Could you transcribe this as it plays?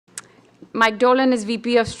Mike Dolan is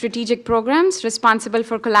VP of Strategic Programs, responsible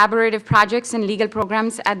for collaborative projects and legal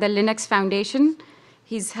programs at the Linux Foundation.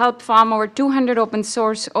 He's helped form over 200 open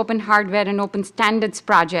source, open hardware, and open standards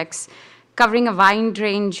projects, covering a wide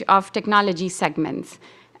range of technology segments.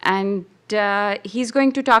 And he's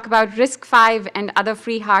going to talk about RISC-V and other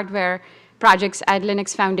free hardware projects at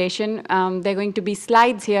Linux Foundation. There are going to be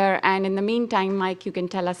slides here, and in the meantime, Mike, you can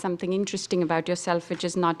tell us something interesting about yourself, which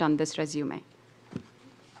is not on this resume.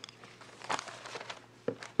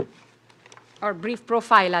 Or brief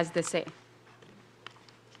profile, as they say.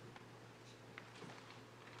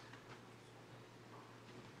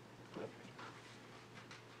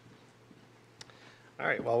 All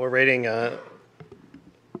right, while we're waiting,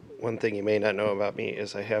 one thing you may not know about me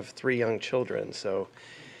is I have 3 young children. So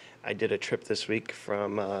I did a trip this week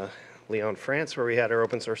from Lyon, France, where we had our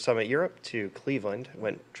Open Source Summit Europe, to Cleveland.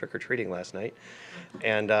 Went trick-or-treating last night,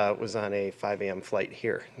 and was on a 5 a.m. flight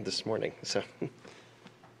here this morning. So.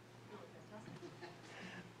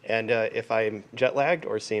 And if I'm jet-lagged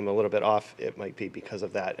or seem a little bit off, it might be because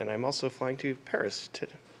of that. And I'm also flying to Paris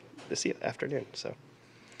this afternoon, so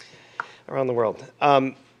around the world.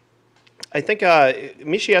 I think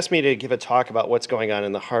Mishi asked me to give a talk about what's going on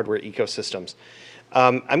in the hardware ecosystems.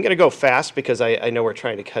 I'm going to go fast because I know we're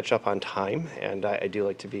trying to catch up on time, and I do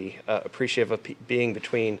like to be appreciative of being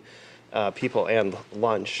between people and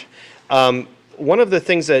lunch. One of the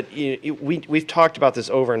things that we've talked about this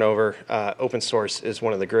over and over, open source is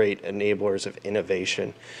one of the great enablers of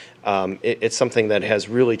innovation. It's something that has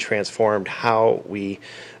really transformed how we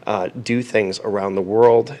do things around the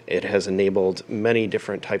world. It has enabled many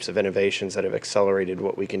different types of innovations that have accelerated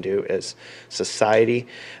what we can do as society.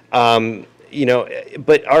 But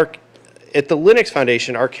at the Linux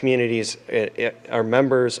Foundation, our communities, our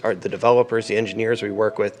members, the developers, the engineers we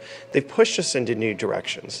work with, they've pushed us into new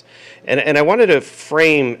directions. And I wanted to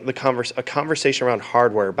frame a conversation around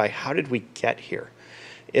hardware by how did we get here?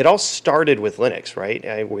 It all started with Linux,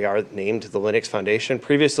 right? We are named the Linux Foundation.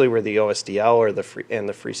 Previously, we're the OSDL and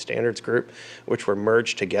the Free Standards Group, which were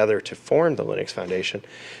merged together to form the Linux Foundation.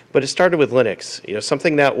 But it started with Linux,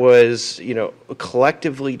 something that was,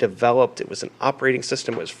 collectively developed. It was an operating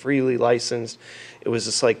system. It was freely licensed. It was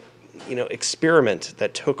this experiment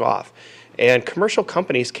that took off. And commercial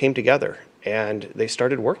companies came together, and they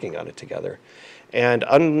started working on it together. And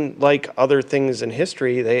unlike other things in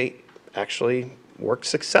history, they actually worked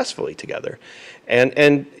successfully together. And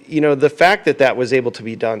the fact that that was able to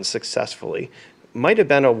be done successfully might have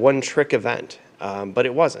been a one-trick event, but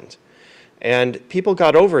it wasn't. And people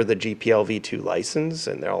got over the GPL v2 license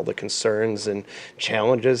and all the concerns and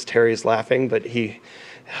challenges. Terry's laughing, but he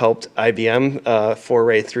helped IBM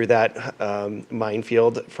foray through that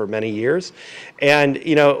minefield for many years. And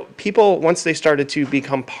people, once they started to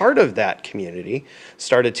become part of that community,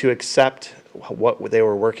 started to accept what they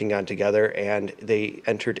were working on together, and they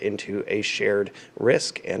entered into a shared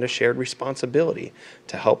risk and a shared responsibility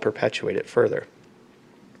to help perpetuate it further.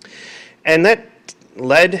 And that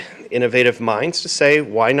led innovative minds to say,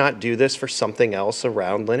 why not do this for something else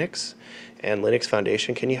around Linux? And Linux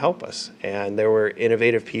Foundation, can you help us? And there were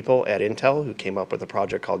innovative people at Intel who came up with a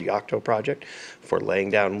project called Yocto Project for laying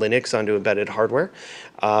down Linux onto embedded hardware.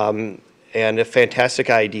 And a fantastic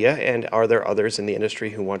idea, and are there others in the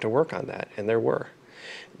industry who want to work on that? And there were.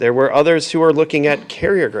 There were others who were looking at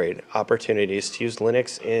carrier-grade opportunities to use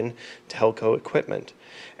Linux in telco equipment.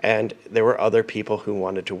 And there were other people who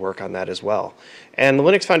wanted to work on that as well. And the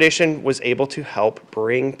Linux Foundation was able to help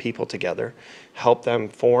bring people together, help them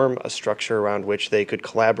form a structure around which they could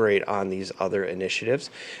collaborate on these other initiatives.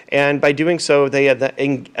 And by doing so, they had,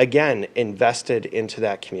 again, invested into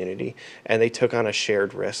that community, and they took on a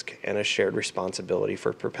shared risk and a shared responsibility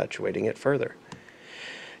for perpetuating it further.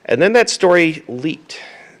 And then that story leaked.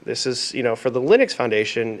 This is, for the Linux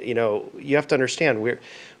Foundation, you have to understand,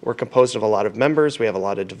 we're composed of a lot of members, we have a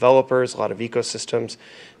lot of developers, a lot of ecosystems.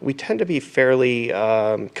 We tend to be fairly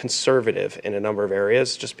conservative in a number of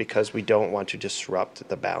areas just because we don't want to disrupt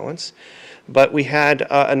the balance. But we had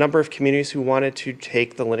a number of communities who wanted to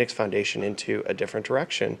take the Linux Foundation into a different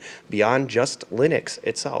direction beyond just Linux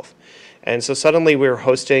itself. And so suddenly we were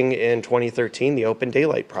hosting in 2013 the Open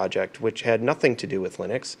Daylight project, which had nothing to do with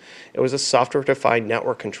Linux. It was a software-defined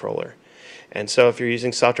network controller. And so if you're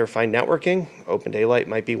using software-defined networking, Open Daylight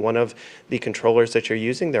might be one of the controllers that you're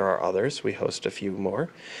using. There are others. We host a few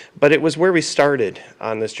more. But it was where we started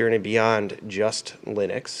on this journey beyond just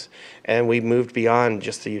Linux. And we moved beyond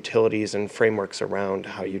just the utilities and frameworks around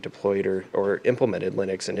how you deployed or implemented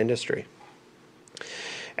Linux in industry.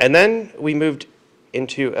 And then we moved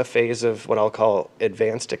into a phase of what I'll call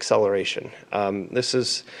advanced acceleration. This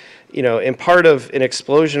is, in part of an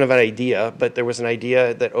explosion of an idea, but there was an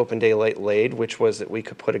idea that Open Daylight laid, which was that we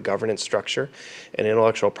could put a governance structure, an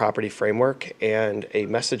intellectual property framework, and a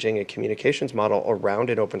messaging and communications model around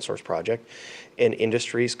an open source project, and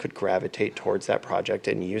industries could gravitate towards that project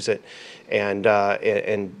and use it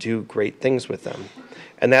and do great things with them.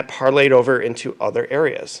 And that parlayed over into other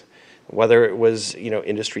areas. Whether it was,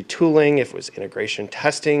 industry tooling, if it was integration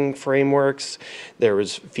testing frameworks, there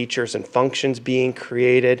was features and functions being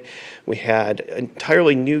created. We had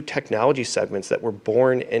entirely new technology segments that were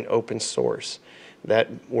born in open source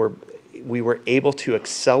we were able to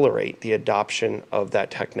accelerate the adoption of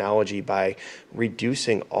that technology by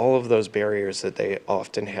reducing all of those barriers that they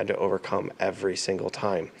often had to overcome every single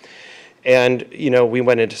time. And, we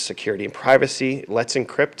went into security and privacy. Let's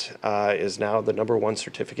Encrypt is now the #1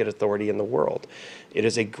 certificate authority in the world. It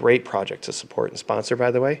is a great project to support and sponsor,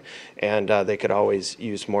 by the way, and they could always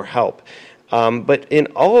use more help. But in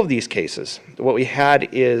all of these cases, what we had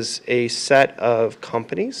is a set of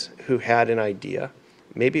companies who had an idea.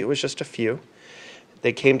 Maybe it was just a few.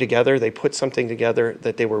 They came together, they put something together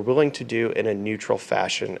that they were willing to do in a neutral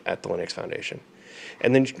fashion at the Linux Foundation.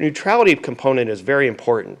 And the neutrality component is very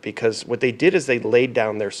important because what they did is they laid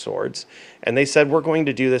down their swords and they said, we're going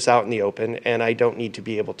to do this out in the open and I don't need to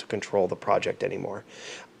be able to control the project anymore.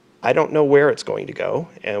 I don't know where it's going to go,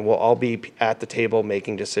 and we'll all be at the table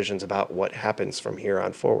making decisions about what happens from here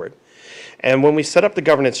on forward. And when we set up the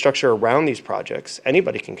governance structure around these projects,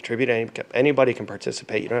 anybody can contribute, anybody can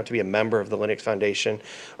participate. You don't have to be a member of the Linux Foundation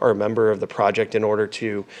or a member of the project in order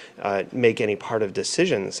to make any part of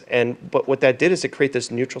decisions. But what that did is it create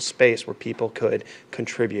this neutral space where people could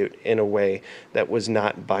contribute in a way that was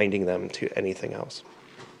not binding them to anything else.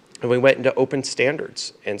 And we went into open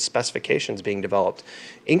standards and specifications being developed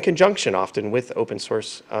in conjunction often with open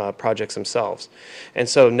source projects themselves. And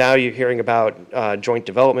so now you're hearing about Joint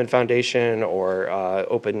Development Foundation or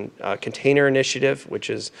Open Container Initiative,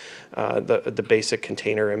 which is the basic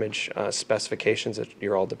container image specifications that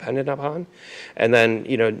you're all dependent upon. And then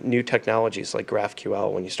new technologies like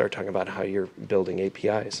GraphQL when you start talking about how you're building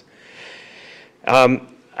APIs.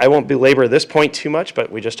 I won't belabor this point too much, but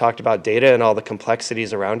we just talked about data and all the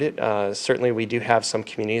complexities around it. Certainly we do have some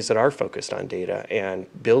communities that are focused on data and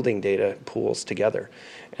building data pools together.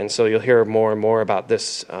 And so you'll hear more and more about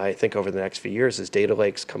this, I think, over the next few years as data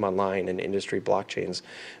lakes come online and industry blockchains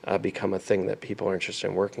become a thing that people are interested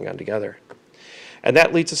in working on together. And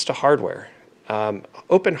that leads us to hardware.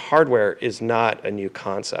 Open hardware is not a new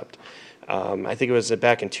concept. I think it was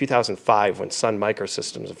back in 2005 when Sun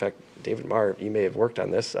Microsystems, in fact, David Marr, you may have worked on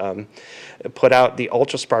this, put out the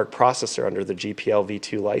UltraSpark processor under the GPL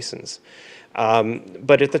v2 license.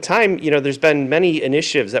 But at the time, there's been many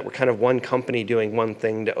initiatives that were kind of one company doing one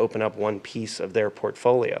thing to open up one piece of their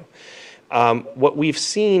portfolio. What we've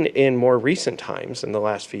seen in more recent times, in the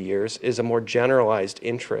last few years, is a more generalized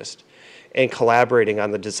interest in collaborating on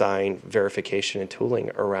the design, verification, and tooling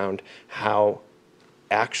around how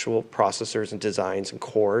actual processors and designs and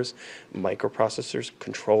cores, microprocessors,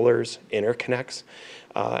 controllers, interconnects,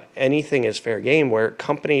 anything is fair game where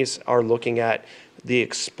companies are looking at the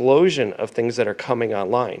explosion of things that are coming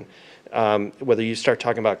online. Whether you start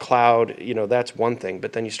talking about cloud, that's one thing,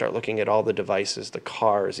 but then you start looking at all the devices, the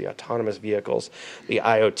cars, the autonomous vehicles, the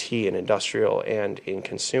IoT in industrial and in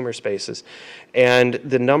consumer spaces, and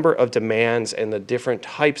the number of demands and the different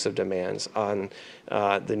types of demands on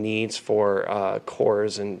the needs for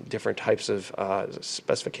cores and different types of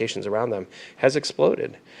specifications around them has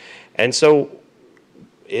exploded. And so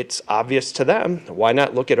it's obvious to them, why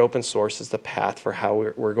not look at open source as the path for how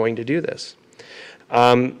we're going to do this?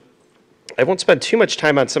 I won't spend too much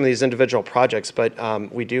time on some of these individual projects, but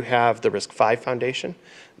we do have the RISC-V Foundation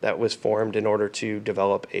that was formed in order to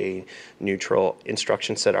develop a neutral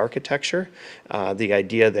instruction set architecture. The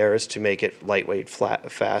idea there is to make it lightweight,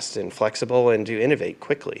 fast, and flexible, and to innovate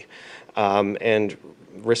quickly. And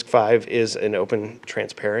RISC-V is an open,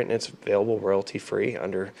 transparent, and it's available royalty-free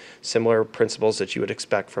under similar principles that you would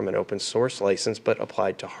expect from an open source license, but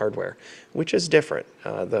applied to hardware, which is different.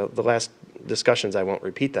 The last discussions, I won't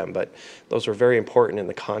repeat them, but those were very important in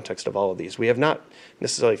the context of all of these. We have not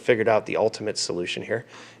necessarily figured out the ultimate solution here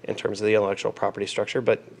in terms of the intellectual property structure,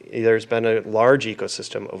 but there's been a large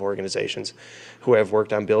ecosystem of organizations who have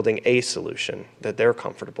worked on building a solution that they're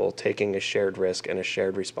comfortable taking a shared risk and a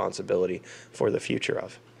shared responsibility for the future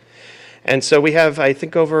of. And so we have, I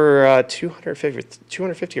think, over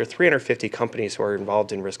 250 or 350 companies who are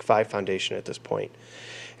involved in RISC-V Foundation at this point.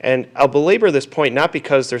 And I'll belabor this point not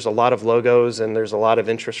because there's a lot of logos and there's a lot of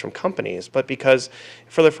interest from companies, but because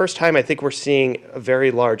for the first time I think we're seeing a very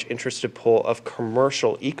large interested pool of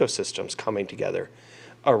commercial ecosystems coming together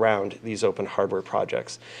around these open hardware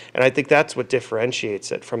projects. And I think that's what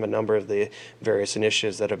differentiates it from a number of the various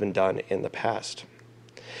initiatives that have been done in the past.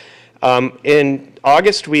 In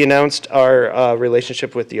August, we announced our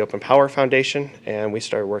relationship with the Open Power Foundation, and we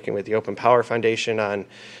started working with the Open Power Foundation on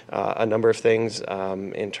a number of things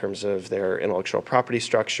in terms of their intellectual property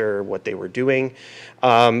structure, what they were doing.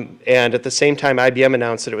 And at the same time, IBM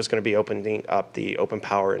announced that it was going to be opening up the Open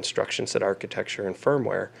Power instruction set architecture and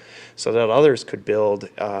firmware so that others could build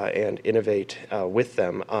and innovate with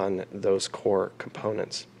them on those core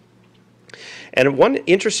components. And one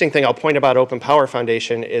interesting thing I'll point about Open Power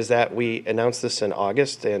Foundation is that we announced this in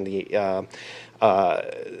August, and there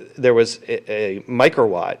was a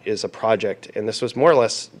microwatt is a project, and this was more or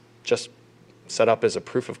less just set up as a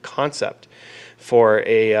proof of concept for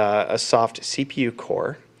a soft CPU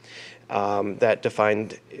core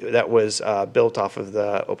that was built off of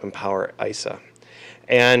the Open Power ISA.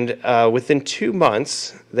 And within 2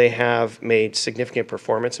 months, they have made significant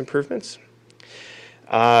performance improvements.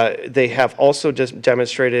 They have also just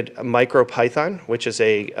demonstrated MicroPython, which is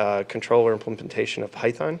a controller implementation of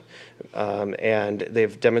Python, and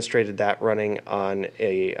they've demonstrated that running on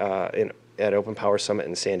at Open Power Summit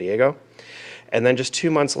in San Diego. And then just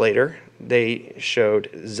 2 months later, they showed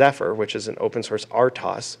Zephyr, which is an open source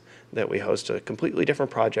RTOS that we host, a completely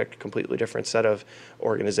different project, completely different set of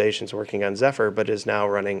organizations working on Zephyr, but is now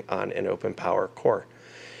running on an Open Power core.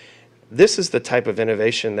 This is the type of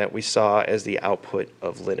innovation that we saw as the output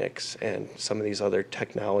of Linux and some of these other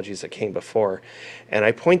technologies that came before. And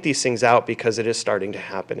I point these things out because it is starting to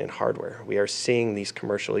happen in hardware. We are seeing these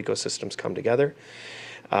commercial ecosystems come together.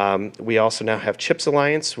 We also now have CHIPS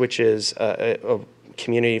Alliance, which is a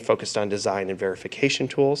community focused on design and verification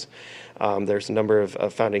tools. There's a number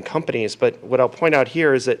of founding companies, but what I'll point out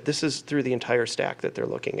here is that this is through the entire stack that they're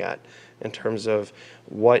looking at in terms of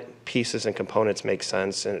what pieces and components make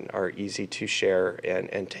sense and are easy to share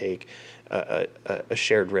and take a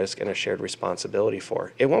shared risk and a shared responsibility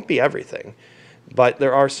for. It won't be everything, but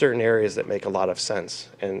there are certain areas that make a lot of sense,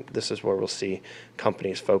 and this is where we'll see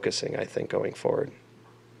companies focusing, I think, going forward.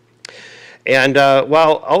 And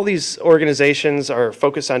while all these organizations are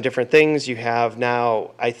focused on different things, you have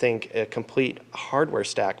now, I think, a complete hardware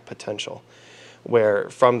stack potential, where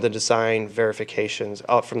from the design verifications,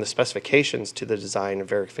 from the specifications to the design and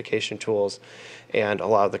verification tools, and a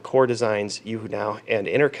lot of the core designs and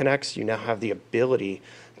interconnects, you now have the ability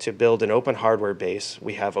to build an open hardware base.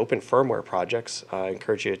 We have open firmware projects. I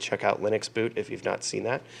encourage you to check out Linux Boot if you've not seen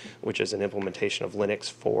that, which is an implementation of Linux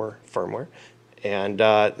for firmware, and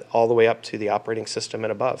all the way up to the operating system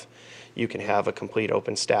and above. You can have a complete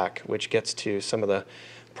open stack, which gets to some of the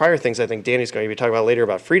prior things I think Danny's going to be talking about later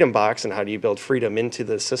about Freedom Box and how do you build freedom into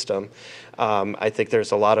the system. I think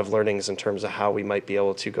there's a lot of learnings in terms of how we might be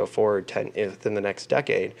able to go forward within the next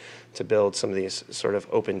decade to build some of these sort of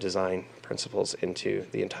open design principles into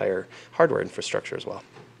the entire hardware infrastructure as well.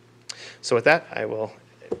 So with that, I will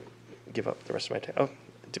give up the rest of my time. Oh,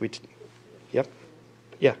 did we? Yep.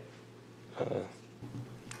 Yeah.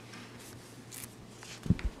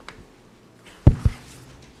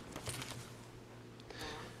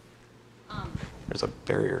 There's a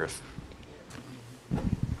barrier of...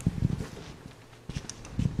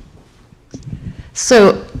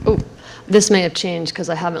 So, this may have changed because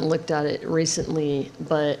I haven't looked at it recently,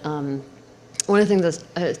 but one of the things that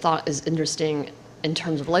I thought is interesting in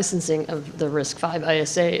terms of licensing of the RISC-V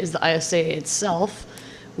ISA is the ISA itself,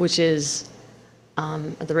 which is,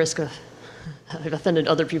 at the risk of I've offended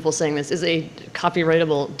other people saying this, is a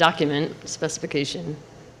copyrightable document specification,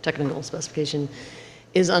 technical specification,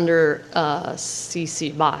 is under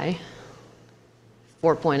CC BY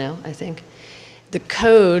 4.0, I think. The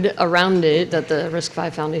code around it that the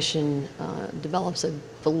RISC-V Foundation develops, I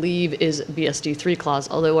believe, is BSD3 clause,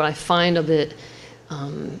 although what I find a bit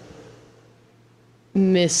kind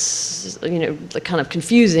of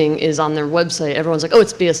confusing is on their website, everyone's like, oh,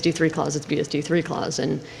 it's BSD3 clause, it's BSD3 clause,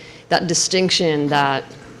 and that distinction that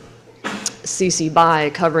CC BY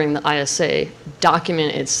covering the ISA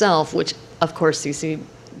document itself, which of course CC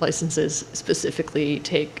licenses specifically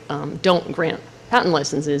don't grant patent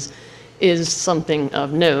licenses, is something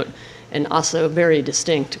of note and also very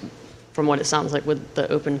distinct from what it sounds like with the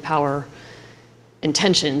open power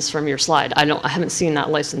intentions from your slide. I haven't seen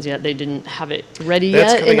that license yet. They didn't have it ready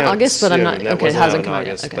yet in August, but I'm not, okay, it hasn't come out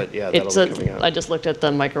yet. Okay. But yeah, that'll be coming out. I just looked at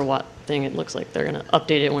the microwatt thing. It looks like they're going to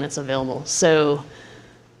update it when it's available. So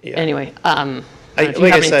anyway, like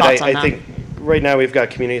I said, I think right now we've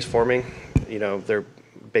got communities forming. They're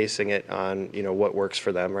basing it on, what works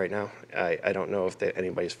for them right now. I don't know if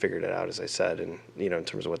anybody's figured it out, as I said, and, in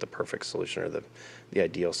terms of what the perfect solution or the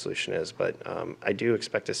ideal solution is. But I do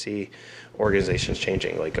expect to see organizations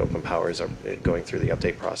changing, like Open Powers are going through the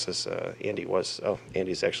update process.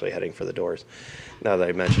 Andy's actually heading for the doors now that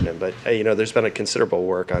I mentioned him. But, there's been a considerable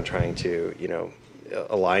work on trying to,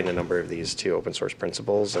 align a number of these to open source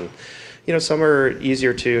principles. And, some are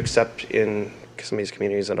easier to accept in some of these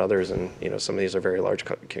communities than others. And, some of these are very large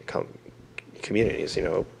communities.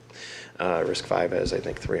 RISC-V has, I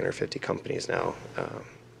think, 350 companies now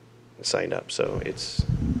signed up. So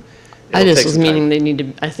I just was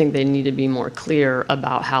meaning I think they need to be more clear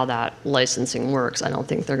about how that licensing works. I don't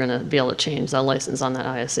think they're going to be able to change that license on that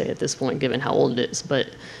ISA at this point, given how old it is.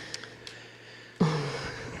 But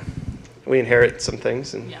we inherit some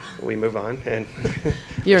things and we move on. And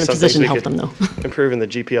you're in a position to help them, though. Improve in the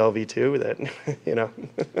GPL v2 that,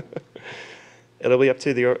 it'll be up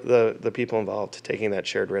to the people involved taking that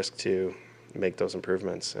shared risk to make those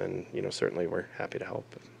improvements. And, certainly we're happy to help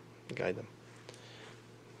and guide them.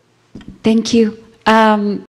 Thank you.